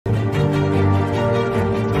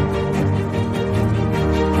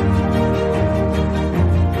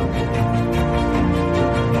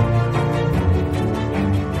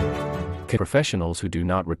professionals who do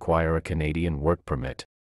not require a Canadian work permit.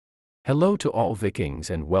 Hello to all Vikings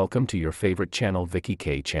and welcome to your favorite channel, Vicky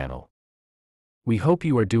K channel. We hope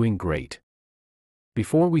you are doing great.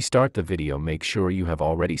 Before we start the video, make sure you have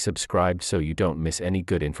already subscribed so you don't miss any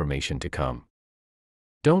good information to come.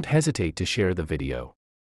 Don't hesitate to share the video.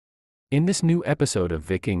 In this new episode of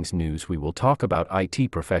Vikings News, we will talk about IT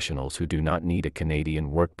professionals who do not need a Canadian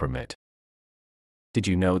work permit. Did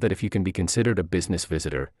you know that if you can be considered a business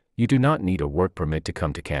visitor, you do not need a work permit to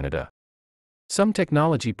come to Canada? Some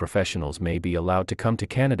technology professionals may be allowed to come to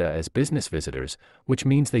Canada as business visitors, which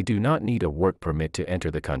means they do not need a work permit to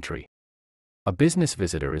enter the country. A business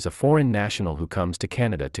visitor is a foreign national who comes to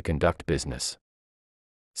Canada to conduct business.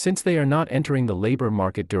 Since they are not entering the labor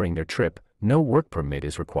market during their trip, no work permit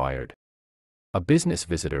is required. A business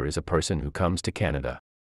visitor is a person who comes to Canada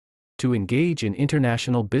to engage in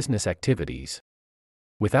international business activities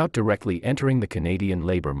without directly entering the Canadian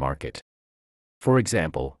labor market. For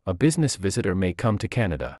example, a business visitor may come to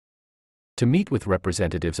Canada to meet with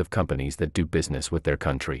representatives of companies that do business with their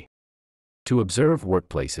country, to observe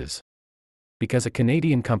workplaces, because a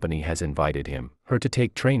Canadian company has invited him, her to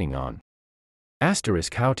take training on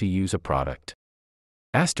how to use a product,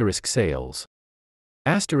 sales,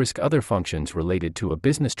 other functions related to a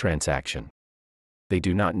business transaction. They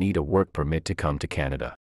do not need a work permit to come to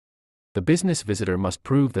Canada. The business visitor must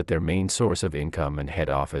prove that their main source of income and head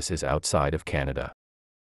office is outside of Canada.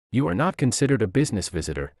 You are not considered a business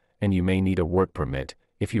visitor, and you may need a work permit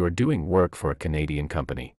if you are doing work for a Canadian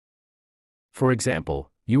company. For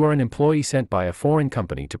example, you are an employee sent by a foreign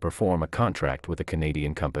company to perform a contract with a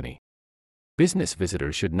Canadian company. Business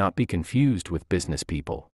visitors should not be confused with business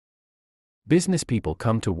people. Business people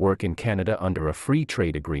come to work in Canada under a free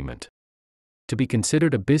trade agreement. To be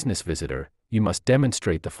considered a business visitor, you must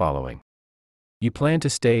demonstrate the following. You plan to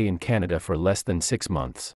stay in Canada for less than 6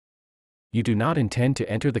 months. You do not intend to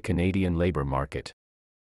enter the Canadian labor market.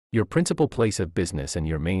 Your principal place of business and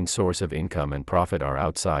your main source of income and profit are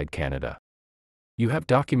outside Canada. You have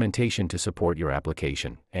documentation to support your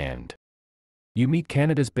application, and you meet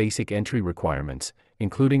Canada's basic entry requirements,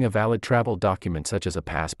 including a valid travel document such as a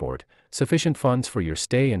passport, sufficient funds for your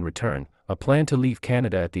stay and return, a plan to leave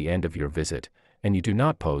Canada at the end of your visit, and you do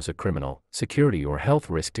not pose a criminal, security or health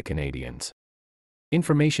risk to Canadians.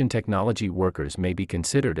 Information technology workers may be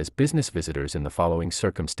considered as business visitors in the following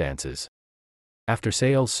circumstances.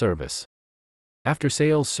 After-sales service.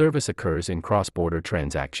 After-sales service occurs in cross-border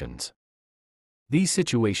transactions. These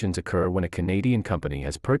situations occur when a Canadian company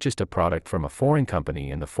has purchased a product from a foreign company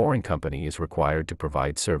and the foreign company is required to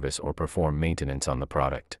provide service or perform maintenance on the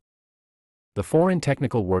product. The foreign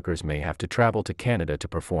technical workers may have to travel to Canada to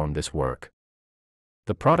perform this work.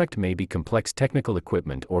 The product may be complex technical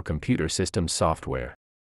equipment or computer systems software.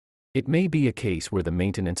 It may be a case where the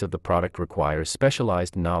maintenance of the product requires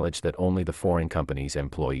specialized knowledge that only the foreign company's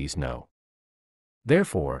employees know.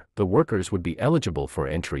 Therefore, the workers would be eligible for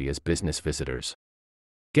entry as business visitors.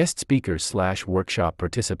 Guest speakers/workshop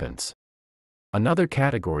participants. Another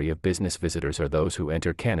category of business visitors are those who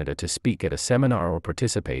enter Canada to speak at a seminar or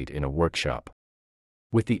participate in a workshop.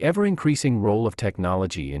 With the ever-increasing role of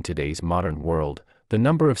technology in today's modern world, the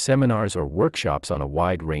number of seminars or workshops on a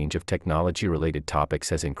wide range of technology-related topics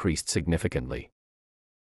has increased significantly.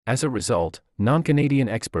 As a result, non-Canadian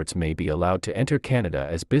experts may be allowed to enter Canada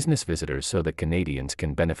as business visitors so that Canadians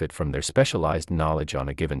can benefit from their specialized knowledge on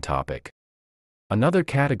a given topic. Another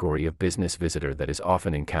category of business visitor that is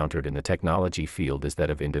often encountered in the technology field is that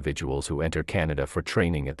of individuals who enter Canada for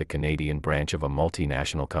training at the Canadian branch of a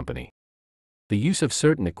multinational company. The use of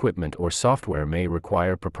certain equipment or software may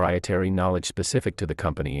require proprietary knowledge specific to the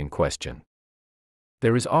company in question.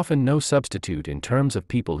 There is often no substitute in terms of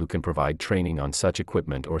people who can provide training on such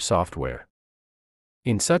equipment or software.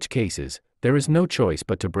 In such cases, there is no choice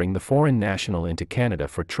but to bring the foreign national into Canada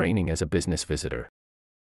for training as a business visitor.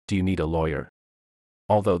 Do you need a lawyer?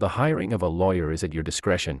 Although the hiring of a lawyer is at your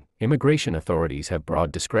discretion, immigration authorities have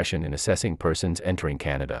broad discretion in assessing persons entering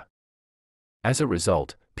Canada. As a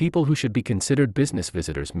result, people who should be considered business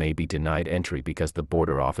visitors may be denied entry because the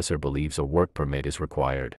border officer believes a work permit is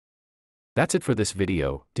required. That's it for this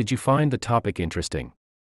video. Did you find the topic interesting?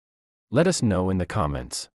 Let us know in the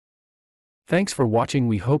comments. Thanks for watching.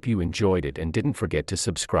 We hope you enjoyed it and didn't forget to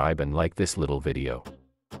subscribe and like this little video.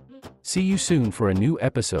 See you soon for a new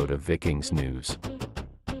episode of Vikings News.